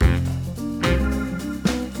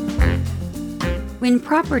When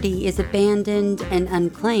property is abandoned and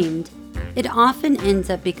unclaimed, it often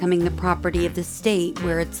ends up becoming the property of the state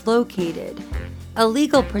where it's located, a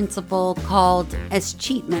legal principle called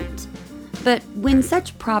escheatment. But when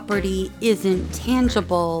such property isn't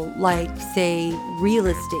tangible, like, say, real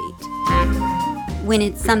estate, when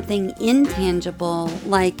it's something intangible,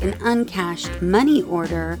 like an uncashed money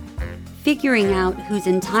order, figuring out who's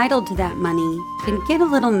entitled to that money can get a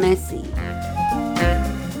little messy.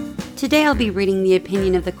 Today I'll be reading the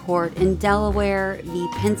opinion of the court in Delaware v.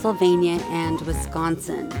 Pennsylvania and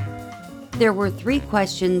Wisconsin. There were 3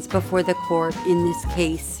 questions before the court in this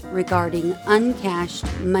case regarding uncashed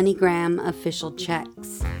MoneyGram official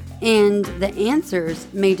checks, and the answers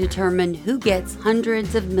may determine who gets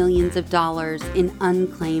hundreds of millions of dollars in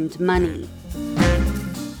unclaimed money.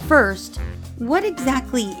 First, what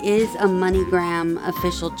exactly is a MoneyGram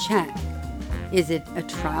official check? Is it a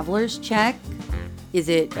traveler's check? Is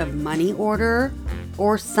it a money order?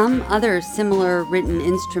 Or some other similar written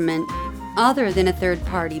instrument other than a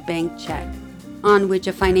third-party bank check, on which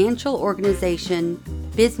a financial organization,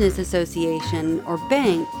 business association, or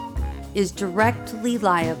bank is directly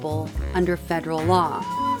liable under federal law?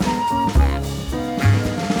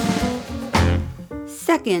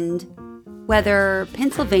 Second, whether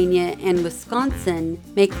Pennsylvania and Wisconsin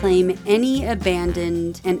may claim any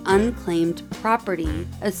abandoned and unclaimed property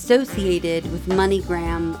associated with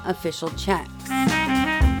MoneyGram official checks.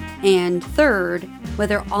 And third,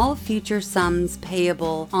 whether all future sums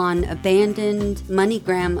payable on abandoned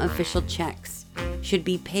MoneyGram official checks should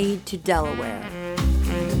be paid to Delaware.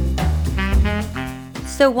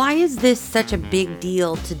 So why is this such a big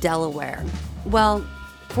deal to Delaware? Well,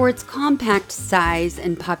 for its compact size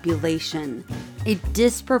and population, a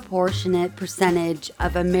disproportionate percentage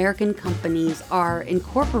of American companies are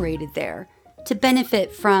incorporated there to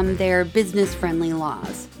benefit from their business-friendly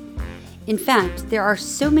laws. In fact, there are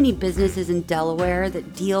so many businesses in Delaware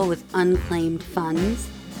that deal with unclaimed funds,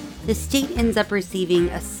 the state ends up receiving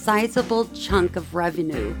a sizable chunk of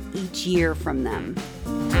revenue each year from them.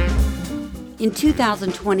 In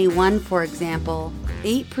 2021, for example,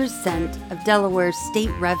 8% of Delaware's state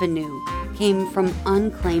revenue came from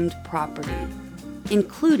unclaimed property,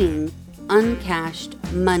 including uncashed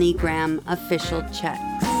MoneyGram official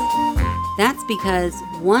checks. That's because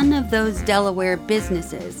one of those Delaware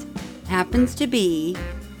businesses happens to be,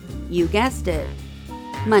 you guessed it,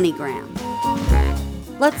 MoneyGram.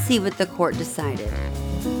 Let's see what the court decided.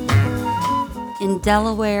 In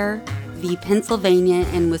Delaware v. Pennsylvania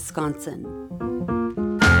and Wisconsin,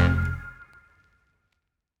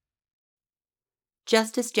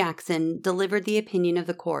 Justice Jackson delivered the opinion of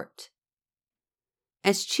the court.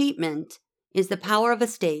 Escheatment is the power of a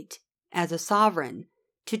state, as a sovereign,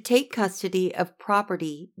 to take custody of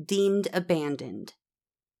property deemed abandoned.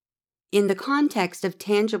 In the context of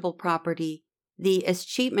tangible property, the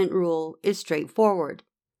escheatment rule is straightforward.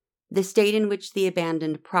 The state in which the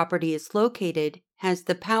abandoned property is located has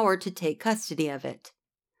the power to take custody of it.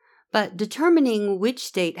 But determining which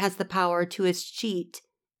state has the power to escheat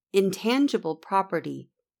intangible property,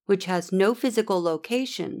 which has no physical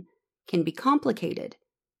location, can be complicated,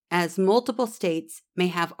 as multiple states may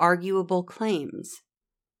have arguable claims.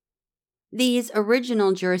 These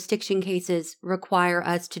original jurisdiction cases require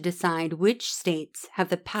us to decide which states have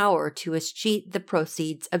the power to escheat the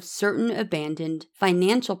proceeds of certain abandoned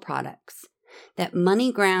financial products that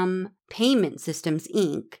MoneyGram Payment Systems,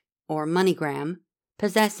 Inc., or MoneyGram,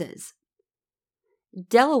 possesses.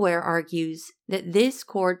 Delaware argues that this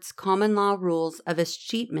court's common law rules of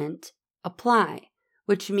escheatment apply,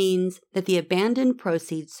 which means that the abandoned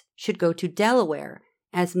proceeds should go to Delaware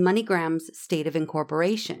as MoneyGram's state of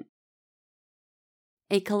incorporation.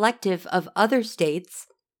 A collective of other states,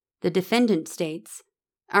 the defendant states,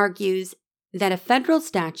 argues that a federal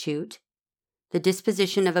statute, the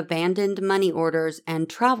Disposition of Abandoned Money Orders and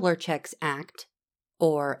Traveler Checks Act,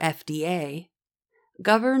 or FDA,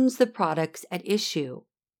 governs the products at issue,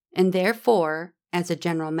 and therefore, as a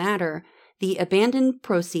general matter, the abandoned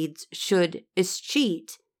proceeds should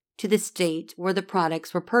escheat to the state where the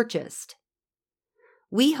products were purchased.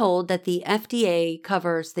 We hold that the FDA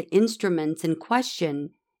covers the instruments in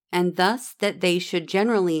question, and thus that they should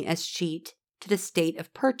generally escheat to the state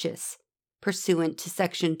of purchase, pursuant to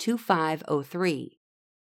Section 2503.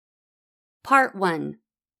 Part 1.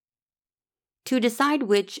 To decide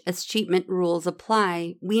which escheatment rules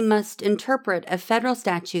apply, we must interpret a federal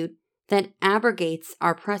statute that abrogates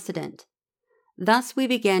our precedent. Thus, we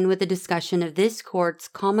begin with a discussion of this court's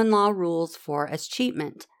common law rules for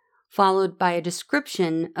escheatment, followed by a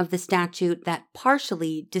description of the statute that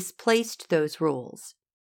partially displaced those rules.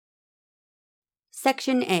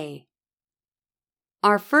 Section A.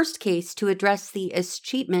 Our first case to address the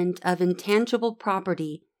escheatment of intangible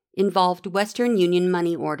property involved Western Union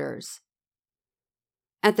money orders.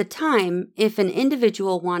 At the time, if an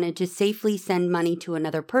individual wanted to safely send money to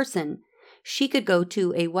another person, she could go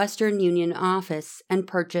to a Western Union office and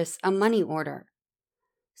purchase a money order.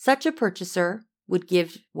 Such a purchaser would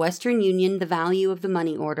give Western Union the value of the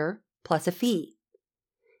money order plus a fee.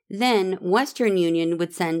 Then Western Union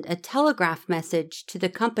would send a telegraph message to the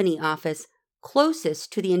company office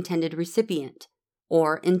closest to the intended recipient,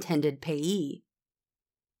 or intended payee.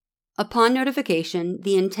 Upon notification,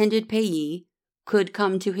 the intended payee could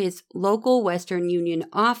come to his local Western Union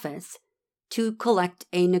office to collect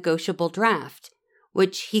a negotiable draft,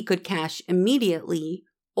 which he could cash immediately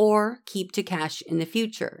or keep to cash in the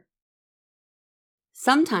future.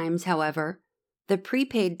 Sometimes, however, the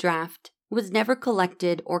prepaid draft was never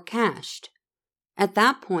collected or cashed. At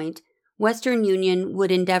that point, Western Union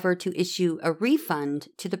would endeavor to issue a refund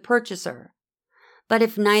to the purchaser. But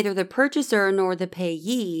if neither the purchaser nor the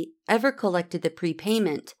payee ever collected the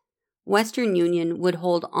prepayment, Western Union would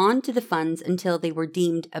hold on to the funds until they were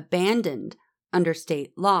deemed abandoned under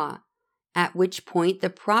state law, at which point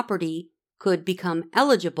the property could become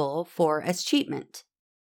eligible for escheatment.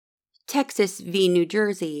 Texas v. New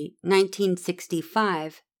Jersey,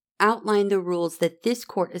 1965, outlined the rules that this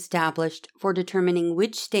court established for determining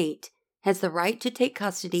which state has the right to take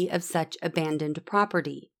custody of such abandoned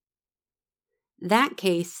property. That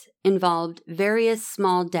case involved various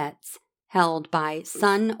small debts held by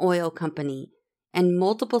Sun Oil Company, and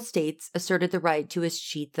multiple states asserted the right to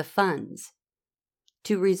escheat the funds.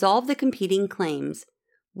 To resolve the competing claims,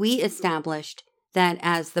 we established that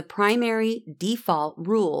as the primary default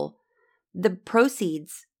rule, the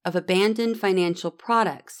proceeds of abandoned financial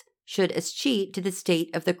products should escheat to the state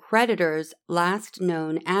of the creditor's last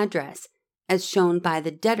known address, as shown by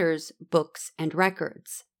the debtor's books and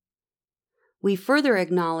records. We further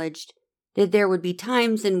acknowledged that there would be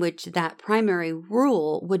times in which that primary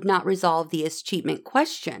rule would not resolve the escheatment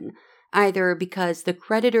question, either because the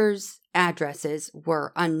creditor's addresses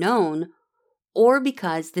were unknown or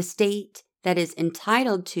because the state that is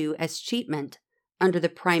entitled to escheatment under the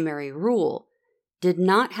primary rule did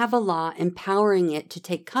not have a law empowering it to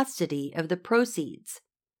take custody of the proceeds.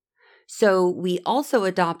 So we also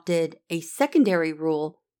adopted a secondary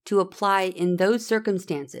rule to apply in those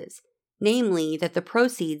circumstances, namely that the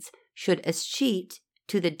proceeds should escheat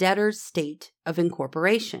to the debtor's state of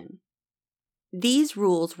incorporation. These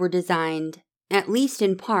rules were designed, at least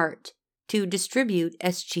in part, to distribute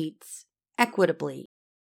escheats equitably.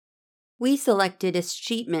 We selected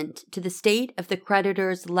escheatment to the state of the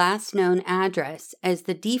creditor's last known address as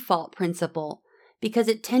the default principle because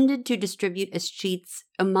it tended to distribute escheats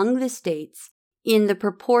among the states in the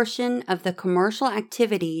proportion of the commercial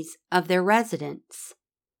activities of their residents.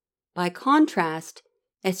 By contrast,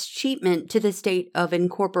 escheatment to the state of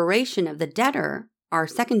incorporation of the debtor, our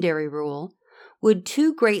secondary rule, would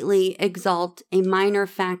too greatly exalt a minor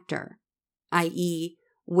factor, i.e.,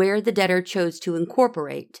 where the debtor chose to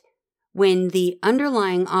incorporate, when the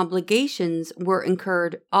underlying obligations were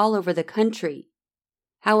incurred all over the country.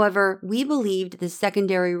 However, we believed the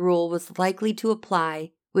secondary rule was likely to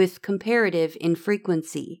apply with comparative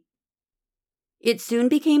infrequency. It soon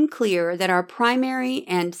became clear that our primary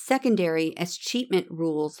and secondary escheatment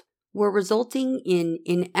rules were resulting in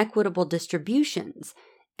inequitable distributions,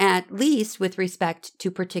 at least with respect to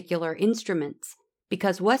particular instruments,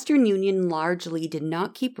 because Western Union largely did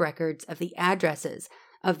not keep records of the addresses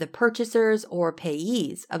of the purchasers or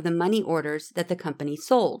payees of the money orders that the company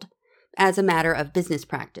sold, as a matter of business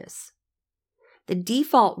practice. The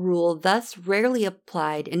default rule thus rarely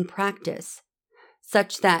applied in practice,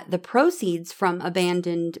 such that the proceeds from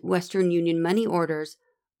abandoned Western Union money orders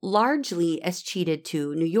largely escheated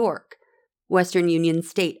to New York, Western Union's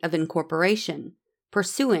state of incorporation,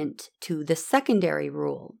 pursuant to the secondary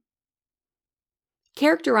rule.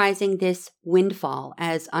 Characterizing this windfall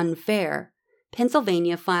as unfair,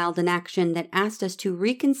 Pennsylvania filed an action that asked us to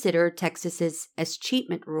reconsider Texas's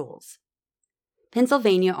escheatment rules.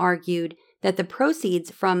 Pennsylvania argued that the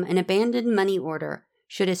proceeds from an abandoned money order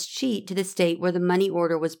should escheat to the state where the money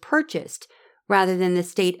order was purchased rather than the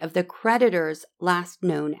state of the creditor's last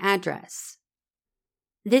known address.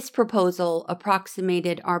 This proposal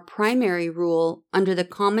approximated our primary rule under the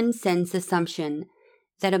common sense assumption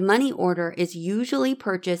that a money order is usually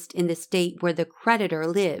purchased in the state where the creditor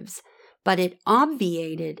lives, but it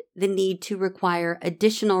obviated the need to require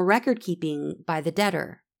additional record-keeping by the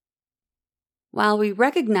debtor. While we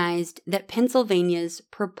recognized that Pennsylvania's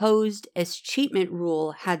proposed escheatment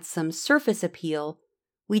rule had some surface appeal,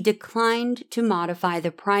 we declined to modify the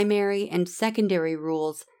primary and secondary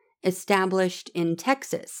rules established in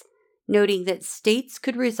Texas, noting that states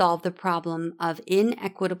could resolve the problem of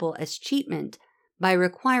inequitable escheatment by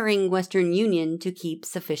requiring Western Union to keep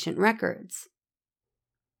sufficient records.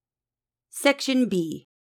 Section B.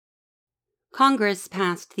 Congress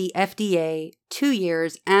passed the FDA 2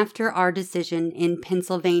 years after our decision in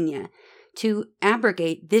Pennsylvania to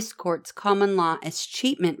abrogate this court's common law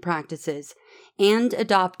escheatment practices and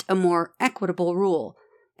adopt a more equitable rule,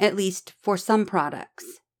 at least for some products.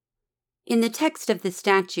 In the text of the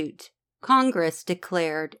statute, Congress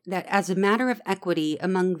declared that as a matter of equity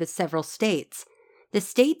among the several states, the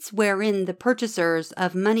states wherein the purchasers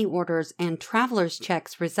of money orders and travelers'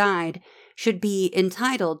 checks reside should be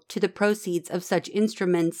entitled to the proceeds of such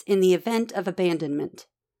instruments in the event of abandonment.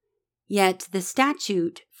 Yet the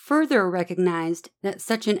statute further recognized that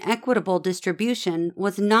such an equitable distribution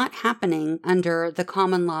was not happening under the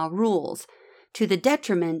common law rules, to the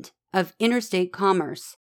detriment of interstate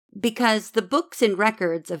commerce, because the books and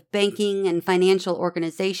records of banking and financial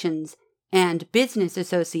organizations and business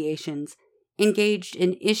associations engaged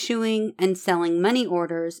in issuing and selling money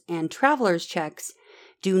orders and travelers' checks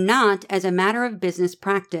do not, as a matter of business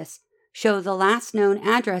practice, show the last known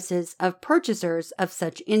addresses of purchasers of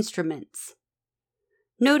such instruments.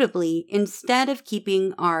 Notably, instead of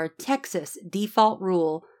keeping our Texas default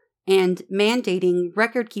rule and mandating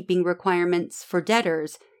record-keeping requirements for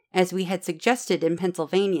debtors, as we had suggested in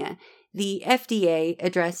Pennsylvania, the FDA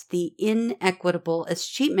addressed the inequitable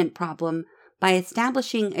escheatment problem by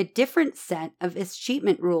establishing a different set of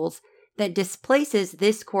escheatment rules that displaces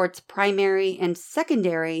this court's primary and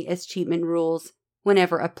secondary escheatment rules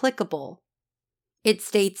whenever applicable. It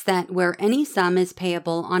states that where any sum is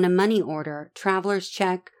payable on a money order, traveler's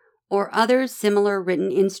check, or other similar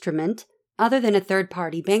written instrument other than a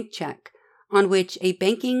third-party bank check, on which a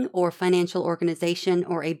banking or financial organization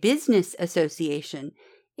or a business association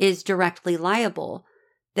is directly liable,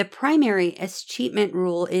 the primary escheatment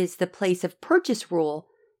rule is the place of purchase rule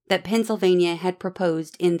that Pennsylvania had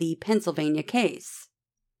proposed in the Pennsylvania case.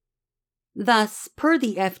 Thus, per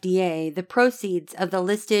the FDA, the proceeds of the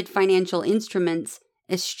listed financial instruments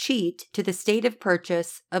escheat to the state of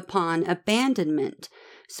purchase upon abandonment,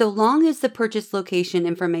 so long as the purchase location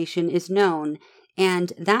information is known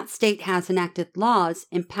and that state has enacted laws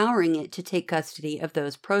empowering it to take custody of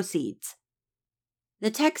those proceeds. The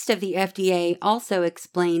text of the FDA also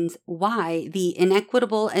explains why the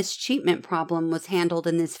inequitable escheatment problem was handled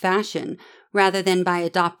in this fashion, rather than by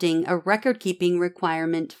adopting a record-keeping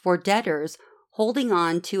requirement for debtors holding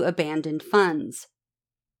on to abandoned funds.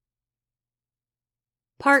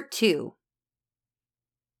 Part 2.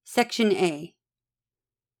 Section A.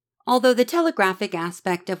 Although the telegraphic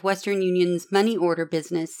aspect of Western Union's money order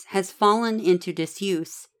business has fallen into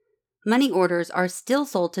disuse, money orders are still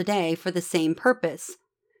sold today for the same purpose,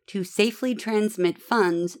 to safely transmit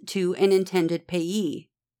funds to an intended payee.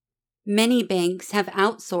 Many banks have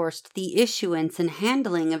outsourced the issuance and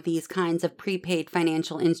handling of these kinds of prepaid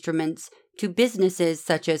financial instruments to businesses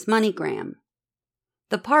such as MoneyGram.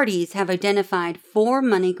 The parties have identified 4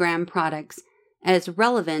 MoneyGram products as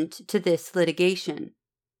relevant to this litigation.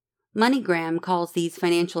 MoneyGram calls these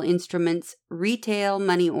financial instruments retail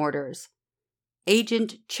money orders,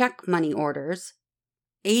 agent check money orders,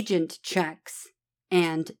 agent checks,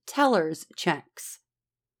 and teller's checks.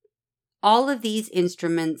 All of these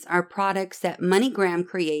instruments are products that MoneyGram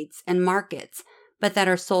creates and markets, but that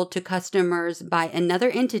are sold to customers by another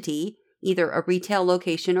entity, either a retail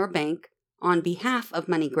location or bank, on behalf of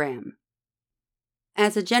MoneyGram.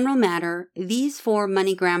 As a general matter, these 4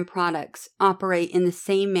 MoneyGram products operate in the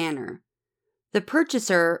same manner. The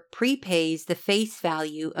purchaser prepays the face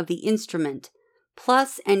value of the instrument,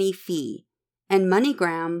 plus any fee, and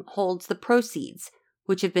MoneyGram holds the proceeds,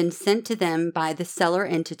 which have been sent to them by the seller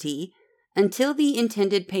entity, until the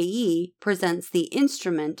intended payee presents the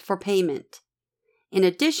instrument for payment. In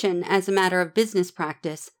addition, as a matter of business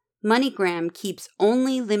practice, MoneyGram keeps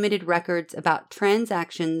only limited records about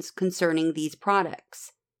transactions concerning these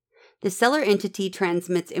products. The seller entity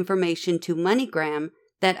transmits information to MoneyGram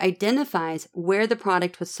that identifies where the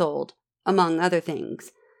product was sold, among other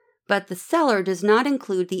things, but the seller does not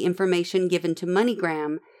include the information given to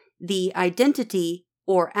MoneyGram, the identity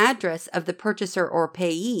or address of the purchaser or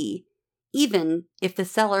payee, even if the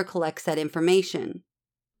seller collects that information.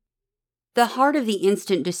 The heart of the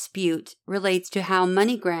instant dispute relates to how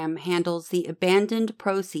MoneyGram handles the abandoned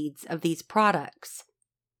proceeds of these products.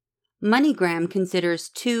 MoneyGram considers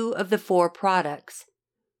 2 of the 4 products,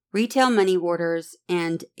 retail money orders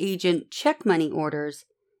and agent check money orders,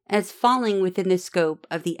 as falling within the scope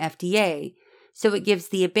of the FDA, so it gives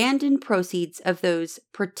the abandoned proceeds of those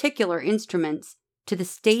particular instruments to the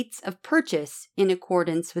states of purchase in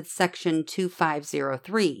accordance with Section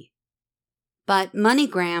 2503. But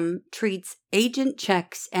MoneyGram treats agent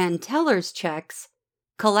checks and teller's checks,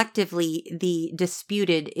 collectively the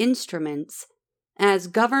disputed instruments, as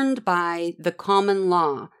governed by the common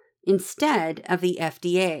law instead of the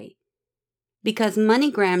FDA. Because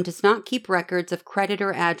MoneyGram does not keep records of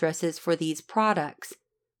creditor addresses for these products,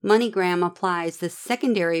 MoneyGram applies the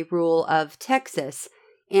secondary rule of Texas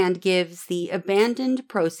and gives the abandoned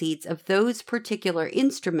proceeds of those particular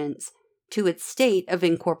instruments to its state of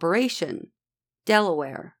incorporation,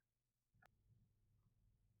 Delaware.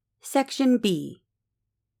 Section B.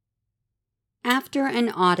 After an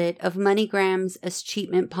audit of MoneyGram's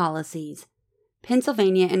escheatment policies,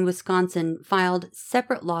 Pennsylvania and Wisconsin filed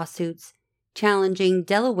separate lawsuits challenging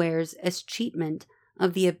Delaware's escheatment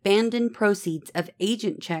of the abandoned proceeds of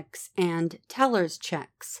agent checks and teller's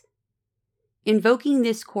checks. Invoking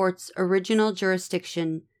this court's original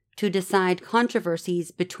jurisdiction to decide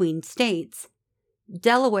controversies between states,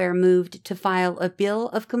 Delaware moved to file a bill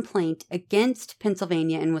of complaint against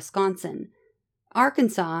Pennsylvania and Wisconsin.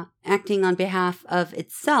 Arkansas, acting on behalf of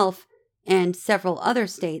itself and several other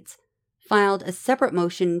states, filed a separate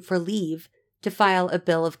motion for leave to file a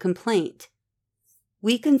bill of complaint.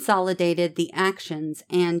 We consolidated the actions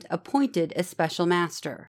and appointed a special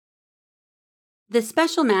master. The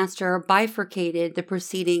special master bifurcated the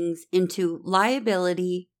proceedings into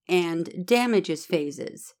liability and damages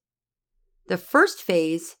phases. The first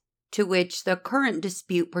phase, to which the current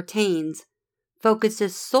dispute pertains,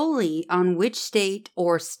 focuses solely on which state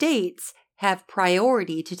or states have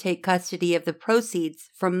priority to take custody of the proceeds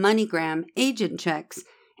from MoneyGram agent checks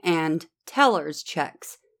and teller's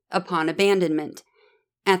checks upon abandonment.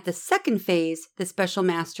 At the second phase, the special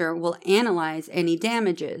master will analyze any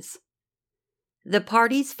damages. The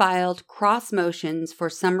parties filed cross motions for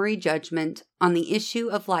summary judgment on the issue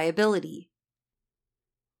of liability.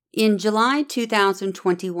 In July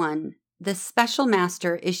 2021, the special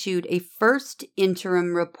master issued a first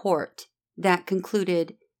interim report that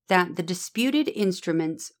concluded that the disputed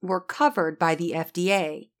instruments were covered by the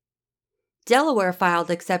FDA. Delaware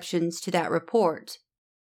filed exceptions to that report.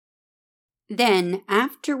 Then,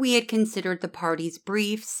 after we had considered the parties'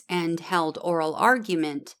 briefs and held oral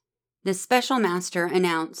argument, the special master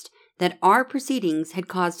announced that our proceedings had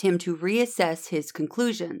caused him to reassess his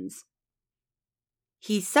conclusions.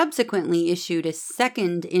 He subsequently issued a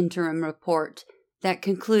second interim report that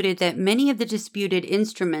concluded that many of the disputed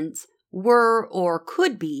instruments were or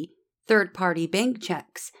could be third-party bank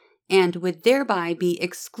checks and would thereby be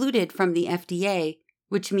excluded from the FDA,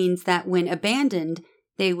 which means that when abandoned,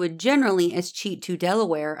 they would generally escheat to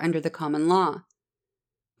Delaware under the common law.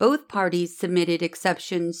 Both parties submitted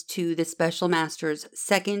exceptions to the special master's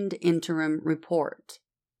second interim report.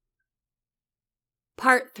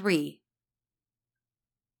 Part 3.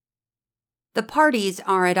 The parties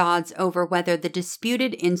are at odds over whether the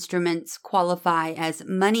disputed instruments qualify as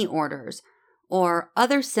money orders or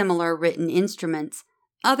other similar written instruments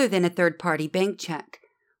other than a third-party bank check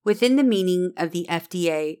within the meaning of the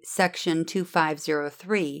FDA Section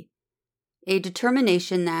 2503, a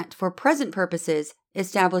determination that, for present purposes,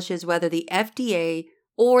 establishes whether the FDA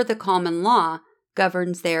or the common law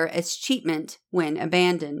governs their escheatment when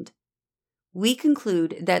abandoned. We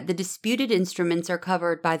conclude that the disputed instruments are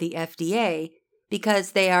covered by the FDA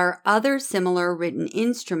because they are other similar written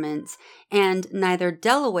instruments, and neither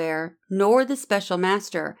Delaware nor the special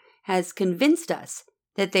master has convinced us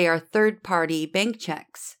that they are third-party bank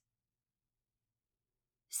checks.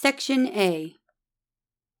 Section A.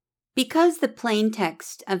 Because the plain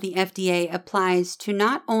text of the FDA applies to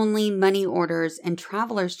not only money orders and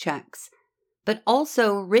traveler's checks, but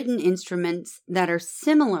also written instruments that are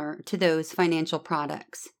similar to those financial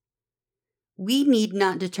products, we need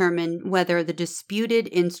not determine whether the disputed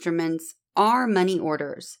instruments are money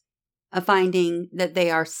orders. A finding that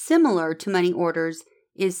they are similar to money orders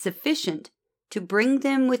is sufficient to bring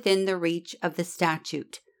them within the reach of the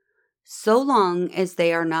statute, so long as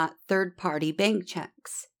they are not third-party bank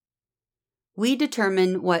checks. We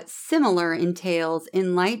determine what similar entails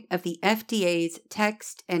in light of the FDA's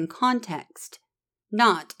text and context,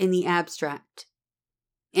 not in the abstract.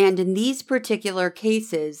 And in these particular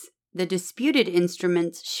cases, the disputed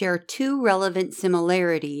instruments share two relevant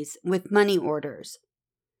similarities with money orders.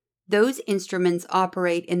 Those instruments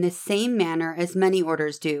operate in the same manner as money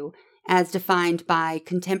orders do, as defined by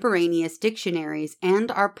contemporaneous dictionaries and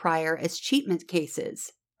our prior escheatment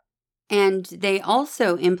cases. And they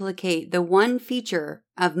also implicate the one feature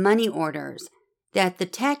of money orders that the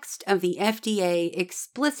text of the FDA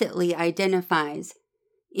explicitly identifies,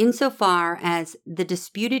 insofar as the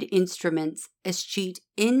disputed instruments escheat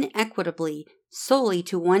inequitably solely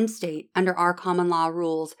to one state under our common law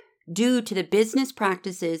rules due to the business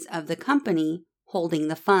practices of the company holding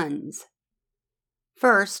the funds.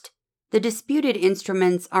 First, the disputed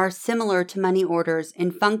instruments are similar to money orders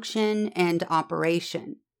in function and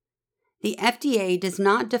operation. The FDA does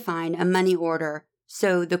not define a money order,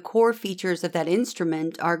 so the core features of that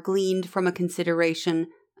instrument are gleaned from a consideration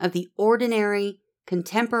of the ordinary,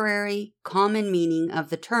 contemporary, common meaning of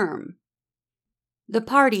the term. The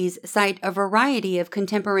parties cite a variety of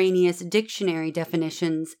contemporaneous dictionary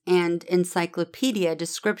definitions and encyclopedia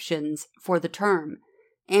descriptions for the term,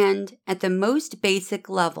 and at the most basic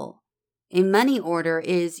level, a money order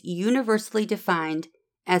is universally defined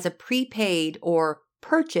as a prepaid or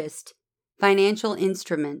purchased financial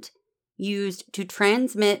instrument used to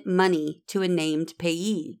transmit money to a named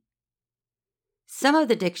payee. Some of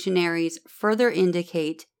the dictionaries further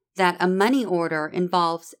indicate that a money order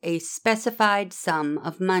involves a specified sum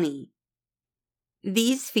of money.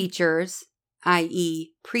 These features,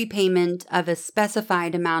 i.e., prepayment of a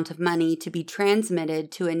specified amount of money to be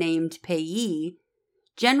transmitted to a named payee,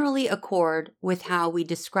 generally accord with how we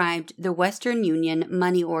described the Western Union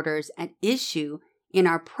money orders at issue in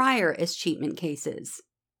our prior escheatment cases.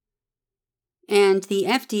 And the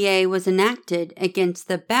FDA was enacted against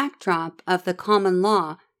the backdrop of the common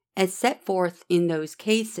law as set forth in those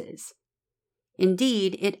cases.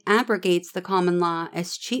 Indeed, it abrogates the common law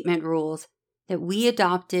escheatment rules that we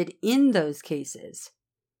adopted in those cases.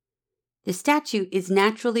 The statute is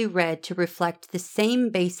naturally read to reflect the same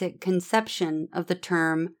basic conception of the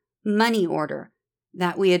term money order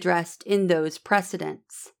that we addressed in those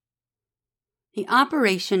precedents. The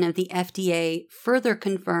operation of the FDA further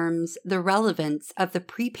confirms the relevance of the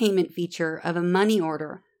prepayment feature of a money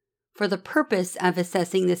order for the purpose of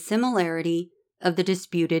assessing the similarity of the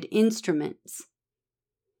disputed instruments.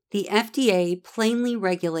 The FDA plainly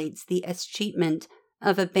regulates the escheatment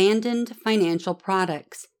of abandoned financial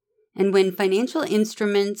products, and when financial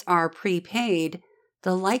instruments are prepaid,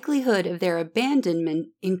 the likelihood of their abandonment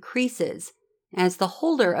increases as the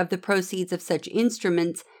holder of the proceeds of such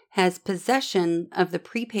instruments has possession of the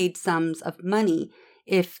prepaid sums of money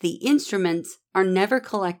if the instruments are never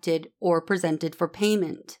collected or presented for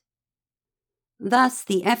payment. Thus,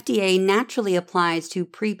 the FDA naturally applies to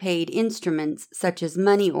prepaid instruments such as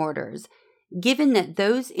money orders, given that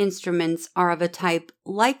those instruments are of a type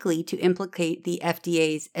likely to implicate the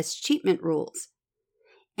FDA's escheatment rules.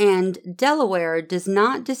 And Delaware does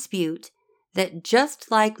not dispute that just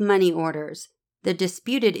like money orders, the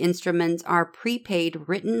disputed instruments are prepaid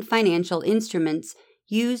written financial instruments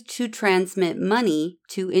used to transmit money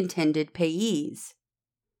to intended payees.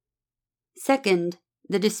 Second,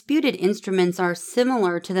 the disputed instruments are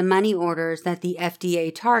similar to the money orders that the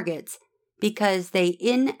FDA targets because they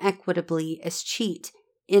inequitably escheat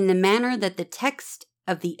in the manner that the text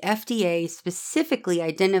of the FDA specifically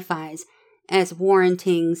identifies as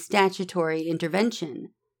warranting statutory intervention.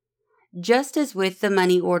 Just as with the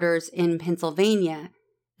money orders in Pennsylvania,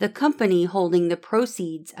 the company holding the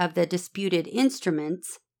proceeds of the disputed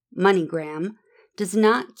instruments, MoneyGram, does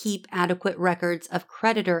not keep adequate records of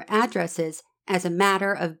creditor addresses as a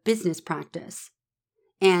matter of business practice,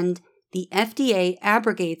 and the FDA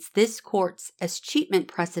abrogates this court's escheatment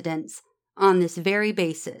precedents on this very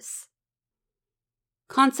basis.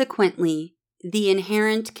 Consequently, the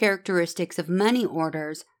inherent characteristics of money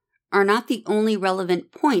orders are not the only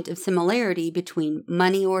relevant point of similarity between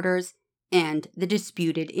money orders and the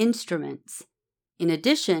disputed instruments. In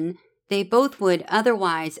addition, they both would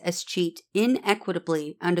otherwise escheat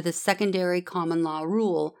inequitably under the secondary common law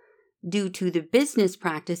rule due to the business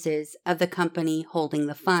practices of the company holding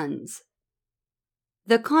the funds.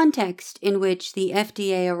 The context in which the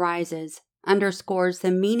FDA arises underscores the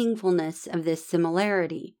meaningfulness of this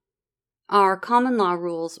similarity. Our common law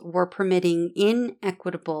rules were permitting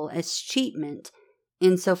inequitable escheatment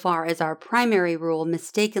insofar as our primary rule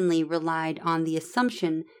mistakenly relied on the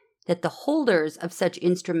assumption that the holders of such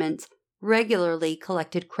instruments regularly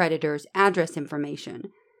collected creditors' address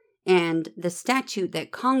information, and the statute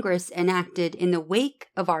that Congress enacted in the wake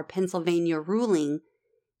of our Pennsylvania ruling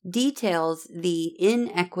details the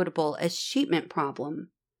inequitable escheatment problem.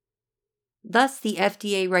 Thus, the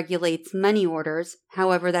FDA regulates money orders,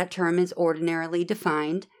 however that term is ordinarily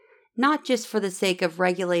defined, not just for the sake of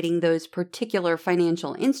regulating those particular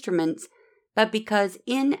financial instruments, but because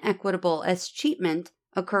inequitable escheatment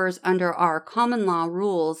occurs under our common law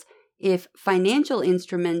rules if financial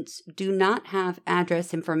instruments do not have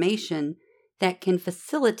address information that can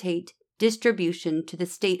facilitate distribution to the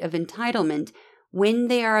state of entitlement when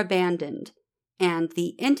they are abandoned, and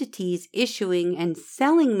the entities issuing and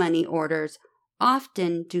selling money orders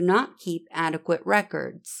often do not keep adequate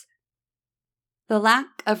records. The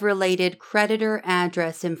lack of related creditor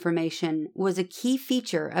address information was a key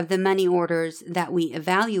feature of the money orders that we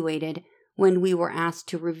evaluated when we were asked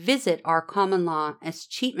to revisit our common law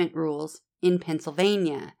escheatment rules in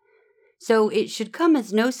Pennsylvania. So it should come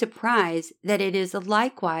as no surprise that it is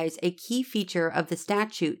likewise a key feature of the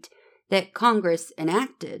statute that Congress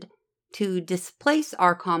enacted to displace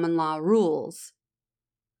our common law rules.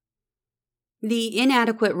 The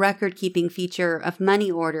inadequate record-keeping feature of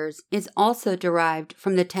money orders is also derived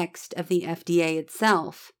from the text of the FDA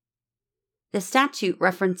itself. The statute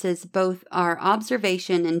references both our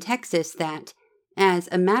observation in Texas that, as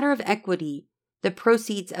a matter of equity, the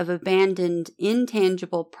proceeds of abandoned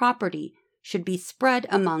intangible property should be spread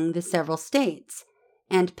among the several states,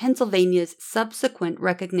 and Pennsylvania's subsequent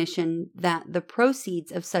recognition that the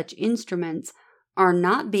proceeds of such instruments are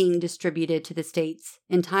not being distributed to the states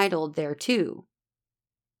entitled thereto.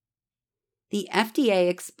 The FDA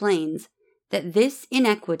explains that this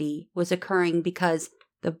inequity was occurring because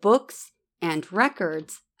the books and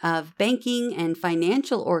records of banking and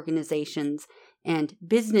financial organizations and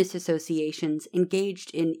business associations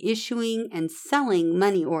engaged in issuing and selling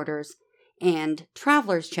money orders and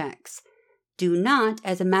traveler's checks do not,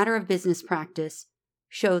 as a matter of business practice,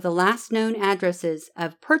 show the last known addresses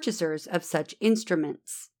of purchasers of such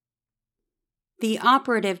instruments. The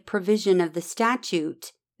operative provision of the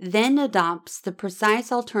statute then adopts the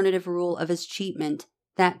precise alternative rule of escheatment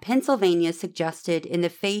that Pennsylvania suggested in the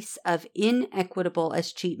face of inequitable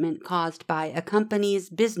escheatment caused by a company's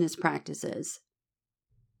business practices.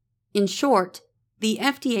 In short, the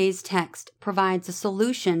FDA's text provides a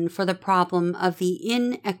solution for the problem of the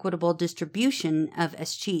inequitable distribution of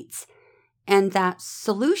escheats, and that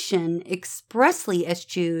solution expressly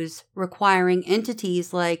eschews requiring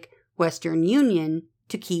entities like Western Union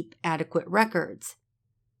to keep adequate records.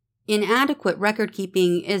 Inadequate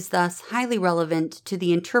record-keeping is thus highly relevant to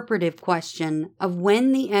the interpretive question of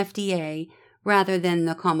when the FDA, rather than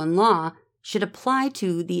the common law, should apply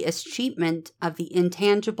to the escheatment of the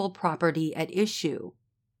intangible property at issue.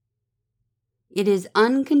 It is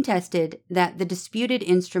uncontested that the disputed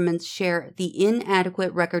instruments share the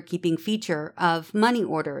inadequate record-keeping feature of money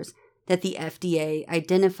orders that the FDA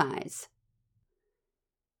identifies.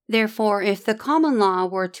 Therefore, if the common law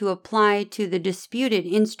were to apply to the disputed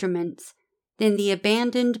instruments, then the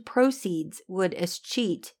abandoned proceeds would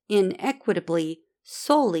escheat inequitably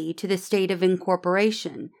solely to the state of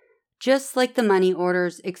incorporation, just like the money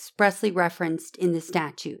orders expressly referenced in the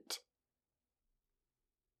statute.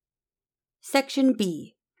 Section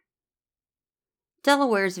B.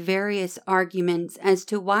 Delaware's various arguments as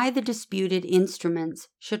to why the disputed instruments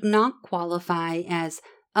should not qualify as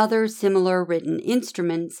other similar written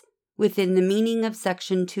instruments within the meaning of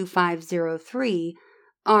Section 2503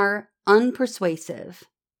 are unpersuasive.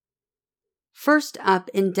 First up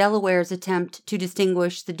in Delaware's attempt to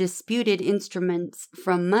distinguish the disputed instruments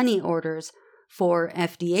from money orders for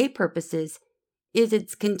FDA purposes is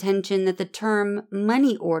its contention that the term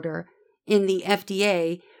money order in the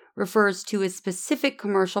FDA refers to a specific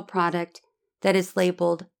commercial product that is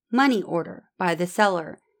labeled money order by the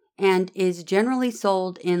seller and is generally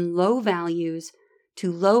sold in low values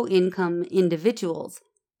to low-income individuals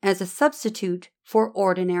as a substitute for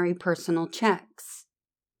ordinary personal checks.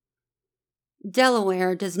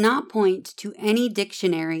 Delaware does not point to any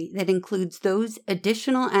dictionary that includes those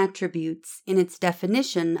additional attributes in its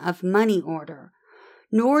definition of money order,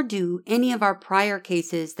 nor do any of our prior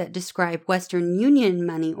cases that describe Western Union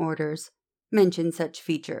money orders mention such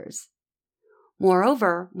features.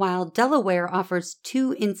 Moreover, while Delaware offers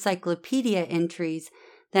 2 encyclopedia entries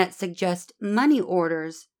that suggest money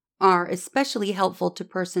orders are especially helpful to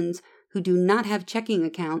persons who do not have checking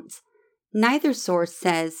accounts, neither source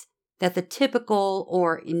says that the typical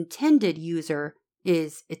or intended user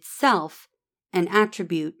is itself an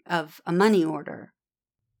attribute of a money order.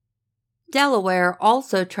 Delaware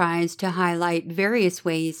also tries to highlight various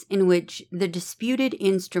ways in which the disputed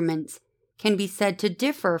instruments can be said to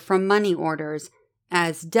differ from money orders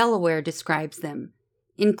as Delaware describes them,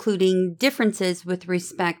 including differences with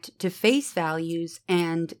respect to face values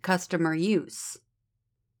and customer use.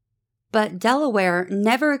 But Delaware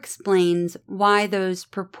never explains why those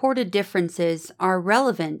purported differences are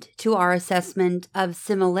relevant to our assessment of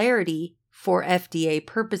similarity for FDA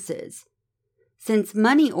purposes. Since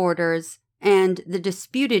money orders and the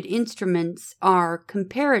disputed instruments are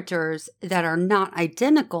comparators that are not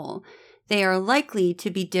identical, they are likely to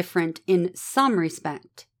be different in some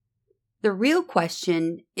respect. The real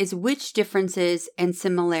question is which differences and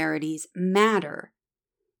similarities matter,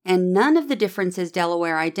 and none of the differences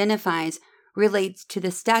Delaware identifies relates to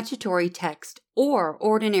the statutory text or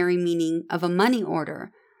ordinary meaning of a money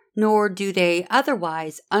order, nor do they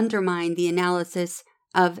otherwise undermine the analysis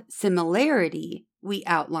of similarity we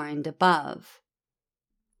outlined above.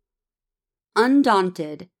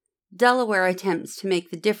 Undaunted, Delaware attempts to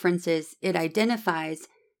make the differences it identifies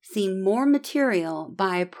seem more material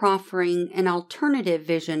by proffering an alternative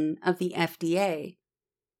vision of the FDA.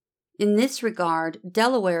 In this regard,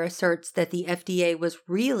 Delaware asserts that the FDA was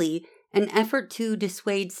really an effort to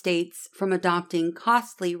dissuade states from adopting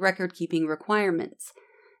costly record-keeping requirements,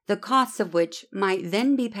 the costs of which might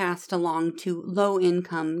then be passed along to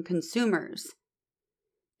low-income consumers.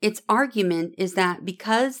 Its argument is that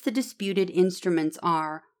because the disputed instruments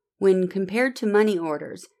are, when compared to money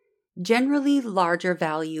orders, generally larger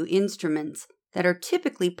value instruments that are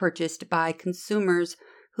typically purchased by consumers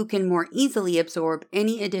who can more easily absorb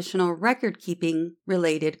any additional record-keeping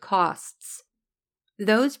related costs.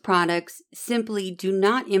 Those products simply do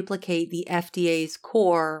not implicate the FDA's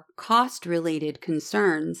core cost-related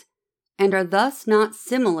concerns and are thus not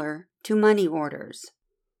similar to money orders.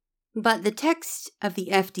 But the text of the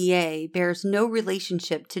FDA bears no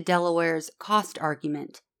relationship to Delaware's cost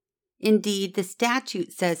argument. Indeed, the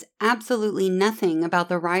statute says absolutely nothing about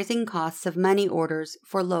the rising costs of money orders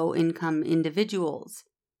for low-income individuals.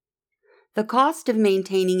 The cost of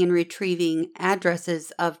maintaining and retrieving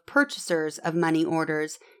addresses of purchasers of money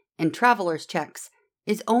orders and traveler's checks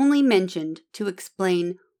is only mentioned to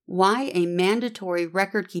explain why a mandatory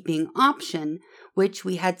record-keeping option, which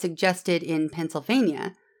we had suggested in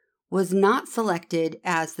Pennsylvania, was not selected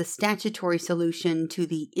as the statutory solution to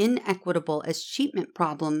the inequitable escheatment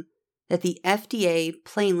problem that the FDA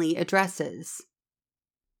plainly addresses.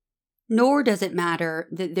 Nor does it matter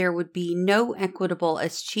that there would be no equitable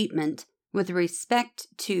escheatment with respect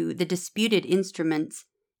to the disputed instruments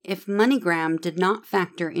if MoneyGram did not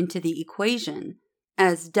factor into the equation,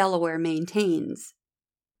 as Delaware maintains.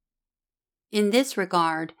 In this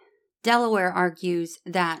regard, Delaware argues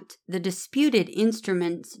that the disputed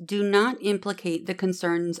instruments do not implicate the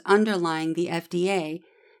concerns underlying the FDA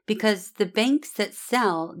because the banks that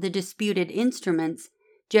sell the disputed instruments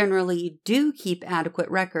generally do keep adequate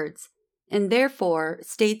records, and therefore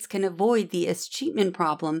states can avoid the escheatment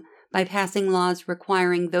problem by passing laws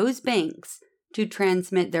requiring those banks to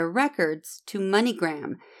transmit their records to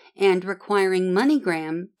MoneyGram and requiring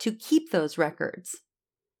MoneyGram to keep those records.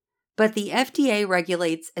 But the FDA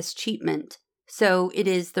regulates escheatment, so it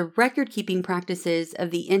is the record-keeping practices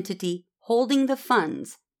of the entity holding the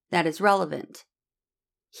funds that is relevant.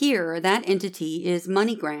 Here, that entity is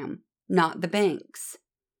MoneyGram, not the banks.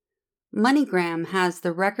 MoneyGram has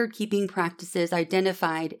the record-keeping practices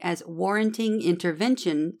identified as warranting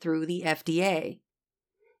intervention through the FDA,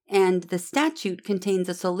 and the statute contains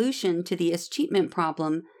a solution to the escheatment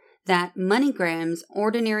problem that MoneyGram's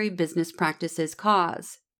ordinary business practices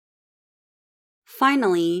cause.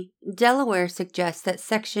 Finally, Delaware suggests that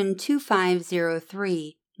Section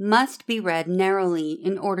 2503 must be read narrowly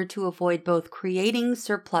in order to avoid both creating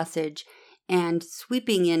surplusage and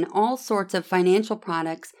sweeping in all sorts of financial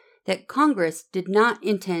products that Congress did not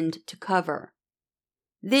intend to cover.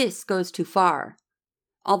 This goes too far,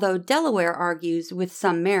 although Delaware argues with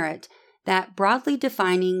some merit that broadly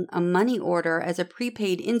defining a money order as a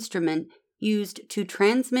prepaid instrument used to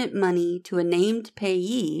transmit money to a named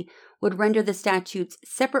payee would render the statute's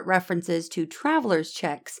separate references to traveler's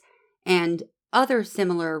checks and other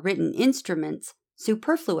similar written instruments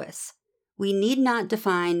superfluous. We need not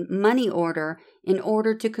define money order in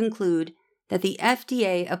order to conclude that the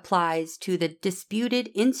FDA applies to the disputed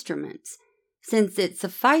instruments, since it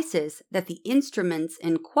suffices that the instruments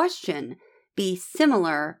in question be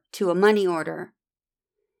similar to a money order.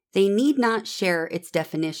 They need not share its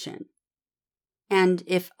definition. And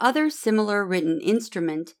if other similar written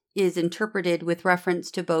instrument is interpreted with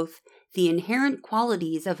reference to both the inherent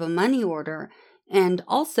qualities of a money order and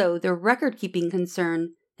also the record-keeping concern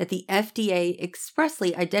that the FDA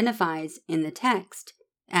expressly identifies in the text,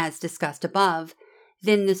 as discussed above,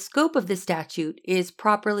 then the scope of the statute is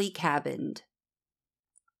properly cabined.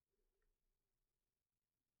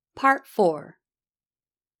 Part 4.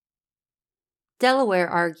 Delaware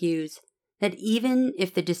argues that even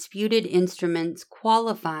if the disputed instruments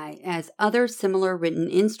qualify as other similar written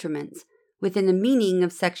instruments within the meaning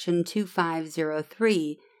of Section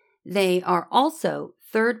 2503, they are also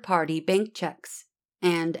third-party bank checks,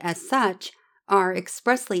 and as such are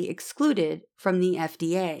expressly excluded from the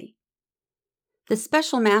FDA. The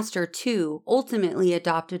Special Master, too, ultimately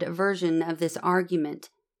adopted a version of this argument,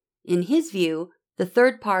 In his view, the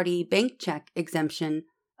third-party bank check exemption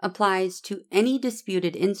applies to any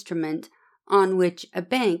disputed instrument on which a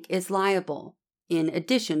bank is liable, in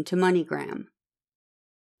addition to MoneyGram.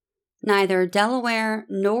 Neither Delaware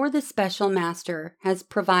nor the special master has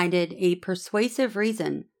provided a persuasive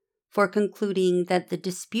reason for concluding that the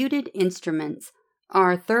disputed instruments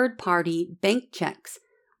are third-party bank checks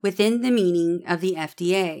within the meaning of the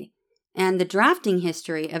FDA, and the drafting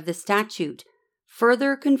history of the statute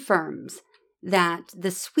further confirms that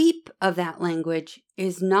the sweep of that language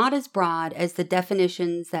is not as broad as the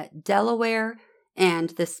definitions that Delaware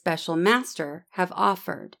and the special master have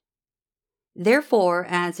offered. Therefore,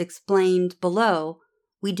 as explained below,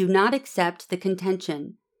 we do not accept the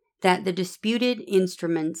contention that the disputed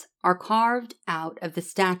instruments are carved out of the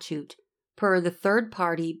statute per the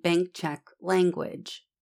third-party bank check language.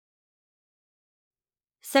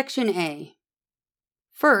 Section A.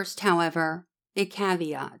 First, however, a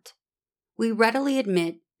caveat. We readily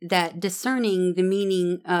admit that discerning the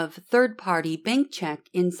meaning of third-party bank check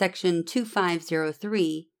in Section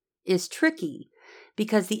 2503 is tricky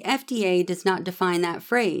because the FDA does not define that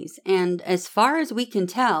phrase, and as far as we can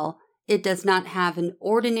tell, it does not have an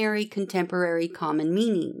ordinary contemporary common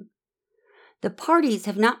meaning. The parties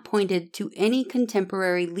have not pointed to any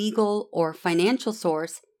contemporary legal or financial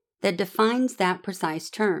source that defines that precise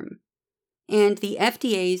term, and the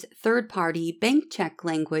FDA's third-party bank check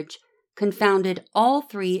language confounded all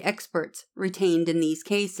three experts retained in these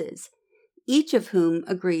cases, each of whom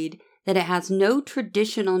agreed that it has no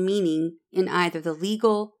traditional meaning in either the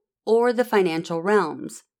legal or the financial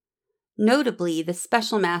realms. Notably, the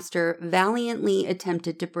special master valiantly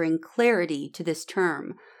attempted to bring clarity to this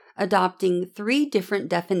term, adopting three different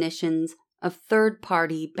definitions of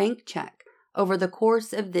third-party bank check over the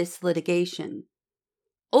course of this litigation.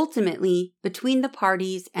 Ultimately, between the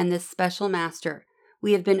parties and the special master,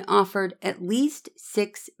 we have been offered at least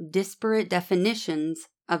 6 disparate definitions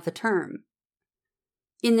of the term.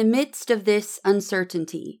 In the midst of this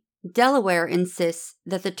uncertainty, Delaware insists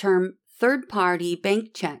that the term third-party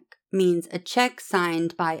bank check means a check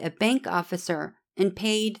signed by a bank officer and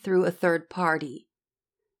paid through a third party.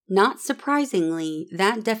 Not surprisingly,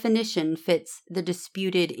 that definition fits the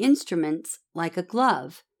disputed instruments like a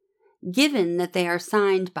glove, given that they are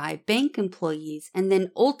signed by bank employees and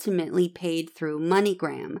then ultimately paid through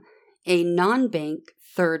MoneyGram, a non-bank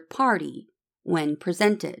third party, when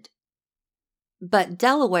presented. But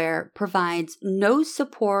Delaware provides no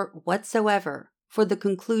support whatsoever for the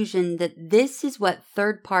conclusion that this is what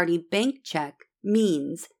third-party bank check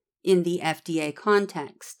means in the FDA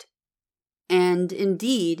context. And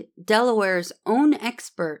indeed, Delaware's own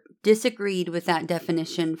expert disagreed with that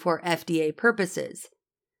definition for FDA purposes.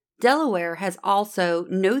 Delaware has also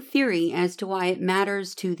no theory as to why it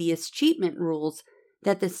matters to the escheatment rules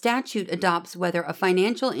that the statute adopts whether a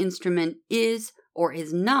financial instrument is or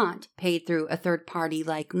is not paid through a third party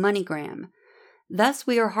like MoneyGram. Thus,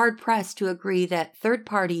 we are hard-pressed to agree that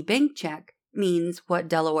third-party bank check means what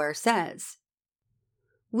Delaware says.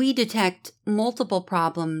 We detect multiple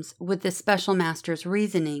problems with the special master's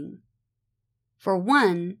reasoning. For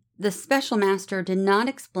one, the special master did not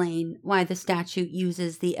explain why the statute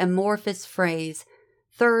uses the amorphous phrase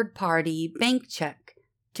third-party bank check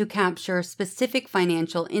to capture specific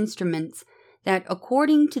financial instruments that,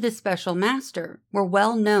 according to the special master, were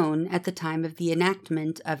well known at the time of the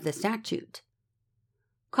enactment of the statute.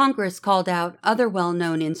 Congress called out other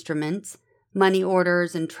well-known instruments, money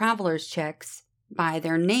orders and traveler's checks, by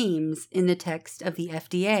their names in the text of the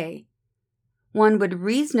FDA. One would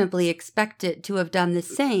reasonably expect it to have done the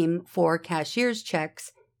same for cashier's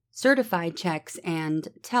checks, certified checks, and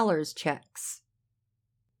teller's checks.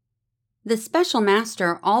 The special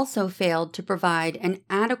master also failed to provide an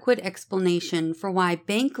adequate explanation for why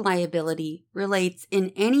bank liability relates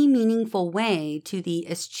in any meaningful way to the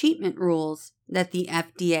escheatment rules that the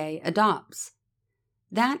FDA adopts.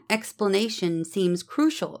 That explanation seems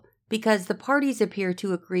crucial because the parties appear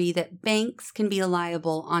to agree that banks can be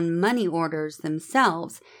liable on money orders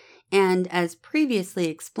themselves, and as previously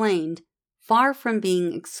explained, far from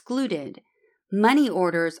being excluded, money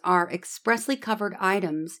orders are expressly covered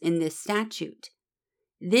items in this statute.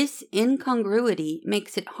 This incongruity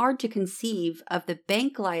makes it hard to conceive of the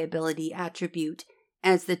bank liability attribute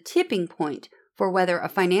as the tipping point for whether a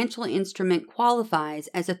financial instrument qualifies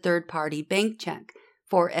as a third-party bank check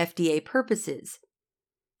for FDA purposes.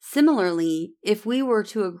 Similarly, if we were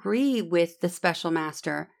to agree with the special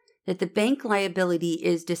master that the bank liability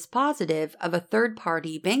is dispositive of a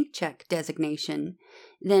third-party bank check designation,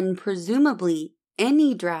 then presumably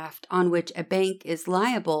any draft on which a bank is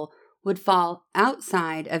liable would fall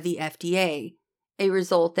outside of the FDA, a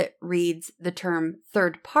result that reads the term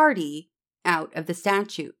third party out of the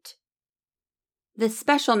statute. The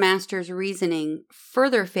special master's reasoning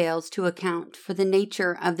further fails to account for the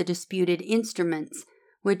nature of the disputed instruments,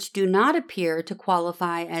 which do not appear to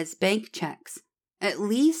qualify as bank checks, at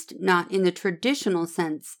least not in the traditional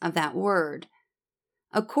sense of that word.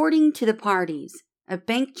 According to the parties, a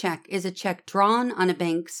bank check is a check drawn on a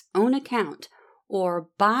bank's own account or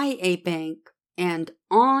by a bank and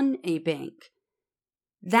on a bank.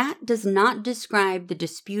 That does not describe the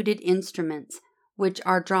disputed instruments, which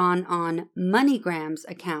are drawn on MoneyGram's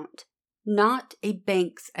account, not a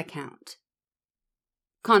bank's account.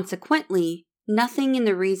 Consequently, nothing in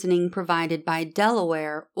the reasoning provided by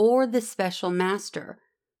Delaware or the special master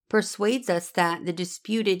persuades us that the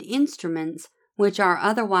disputed instruments, which are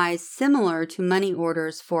otherwise similar to money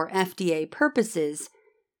orders for FDA purposes,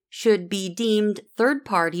 should be deemed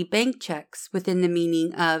third-party bank checks within the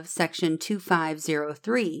meaning of Section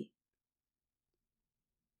 2503.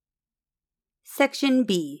 Section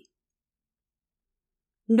B.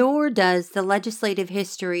 Nor does the legislative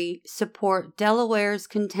history support Delaware's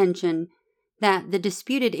contention that the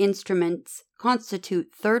disputed instruments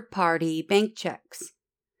constitute third-party bank checks.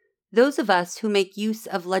 Those of us who make use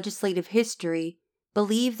of legislative history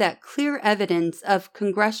believe that clear evidence of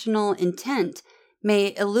congressional intent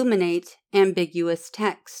may illuminate ambiguous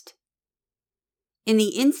text. In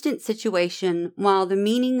the instant situation, while the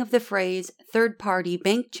meaning of the phrase third-party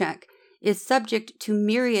bank check is subject to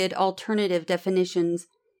myriad alternative definitions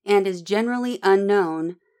and is generally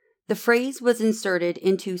unknown, the phrase was inserted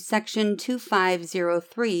into Section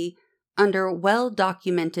 2503 under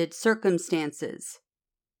well-documented circumstances.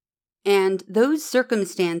 And those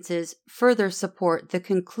circumstances further support the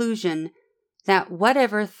conclusion that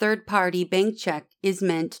whatever third-party bank check is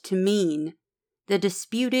meant to mean, the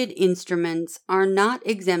disputed instruments are not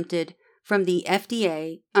exempted from the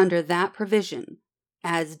FDA under that provision,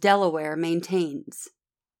 as Delaware maintains.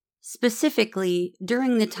 Specifically,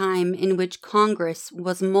 during the time in which Congress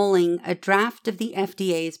was mulling a draft of the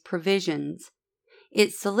FDA's provisions,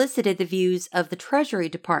 it solicited the views of the Treasury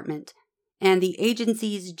Department, and the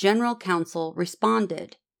agency's general counsel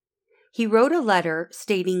responded. He wrote a letter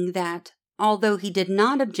stating that, although he did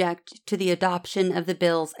not object to the adoption of the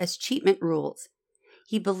bill's escheatment rules,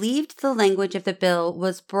 he believed the language of the bill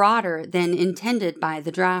was broader than intended by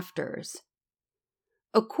the drafters.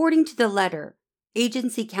 According to the letter,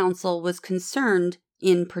 agency counsel was concerned,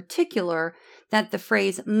 in particular, that the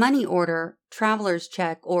phrase money order, traveler's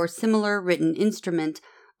check, or similar written instrument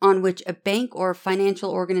on which a bank or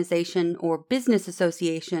financial organization or business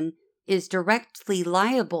association is directly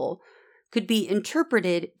liable could be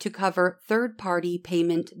interpreted to cover third-party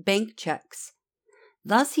payment bank checks.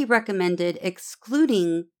 Thus, he recommended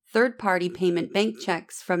excluding third-party payment bank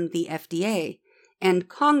checks from the FDA, and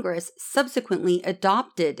Congress subsequently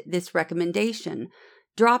adopted this recommendation,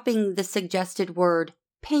 dropping the suggested word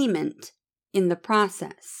payment in the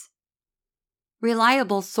process.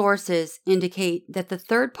 Reliable sources indicate that the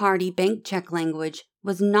third-party bank check language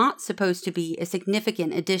was not supposed to be a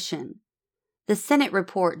significant addition. The Senate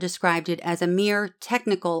report described it as a mere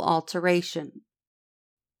technical alteration.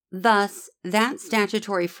 Thus, that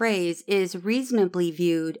statutory phrase is reasonably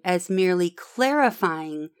viewed as merely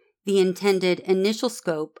clarifying the intended initial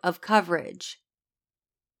scope of coverage,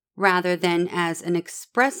 rather than as an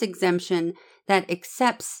express exemption that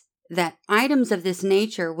accepts that items of this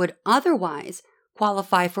nature would otherwise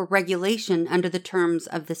qualify for regulation under the terms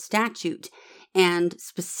of the statute and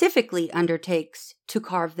specifically undertakes to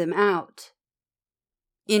carve them out.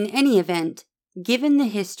 In any event, given the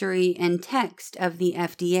history and text of the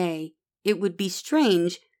FDA, it would be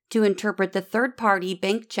strange to interpret the third-party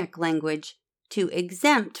bank check language to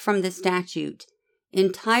exempt from the statute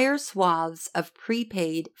entire swaths of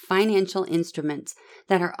prepaid financial instruments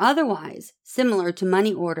that are otherwise similar to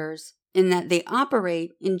money orders in that they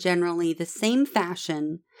operate in generally the same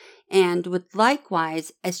fashion and would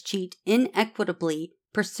likewise escheat inequitably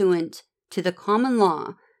pursuant to the common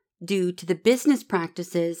law due to the business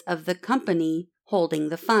practices of the company holding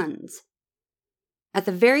the funds. At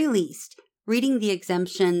the very least, reading the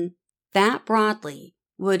exemption that broadly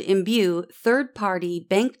would imbue third-party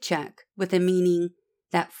bank check with a meaning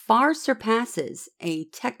that far surpasses a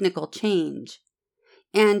technical change,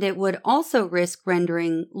 and it would also risk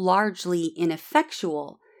rendering largely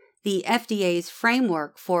ineffectual the FDA's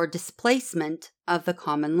framework for displacement of the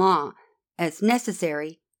common law as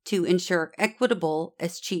necessary to ensure equitable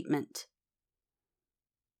escheatment.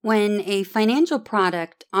 When a financial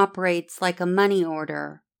product operates like a money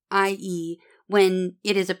order, i.e., when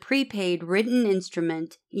it is a prepaid written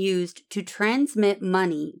instrument used to transmit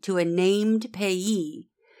money to a named payee,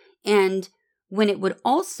 and when it would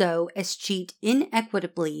also escheat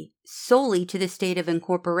inequitably solely to the state of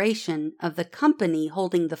incorporation of the company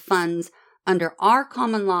holding the funds under our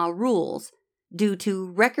common law rules due to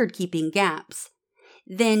record-keeping gaps,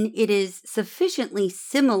 then it is sufficiently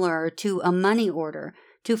similar to a money order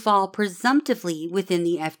to fall presumptively within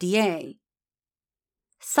the FDA.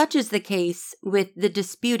 Such is the case with the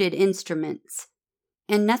disputed instruments,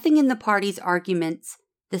 and nothing in the parties' arguments,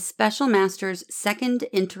 the special master's second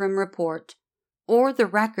interim report, or the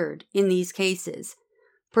record in these cases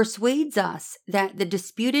persuades us that the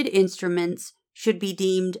disputed instruments should be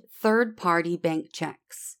deemed third-party bank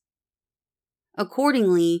checks.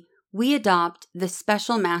 Accordingly, we adopt the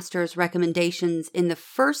special master's recommendations in the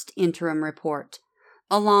first interim report,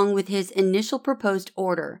 along with his initial proposed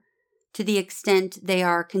order, to the extent they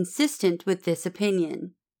are consistent with this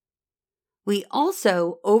opinion. We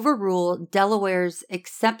also overrule Delaware's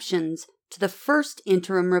exceptions to the first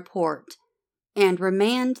interim report and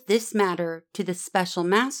remand this matter to the special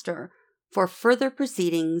master for further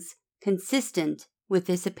proceedings consistent with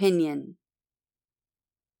this opinion.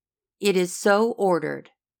 It is so ordered.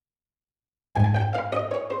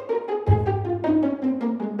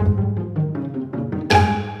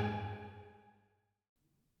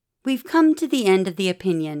 We've come to the end of the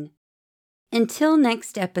opinion. Until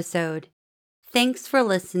next episode, thanks for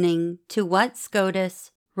listening to What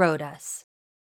SCOTUS Wrote Us.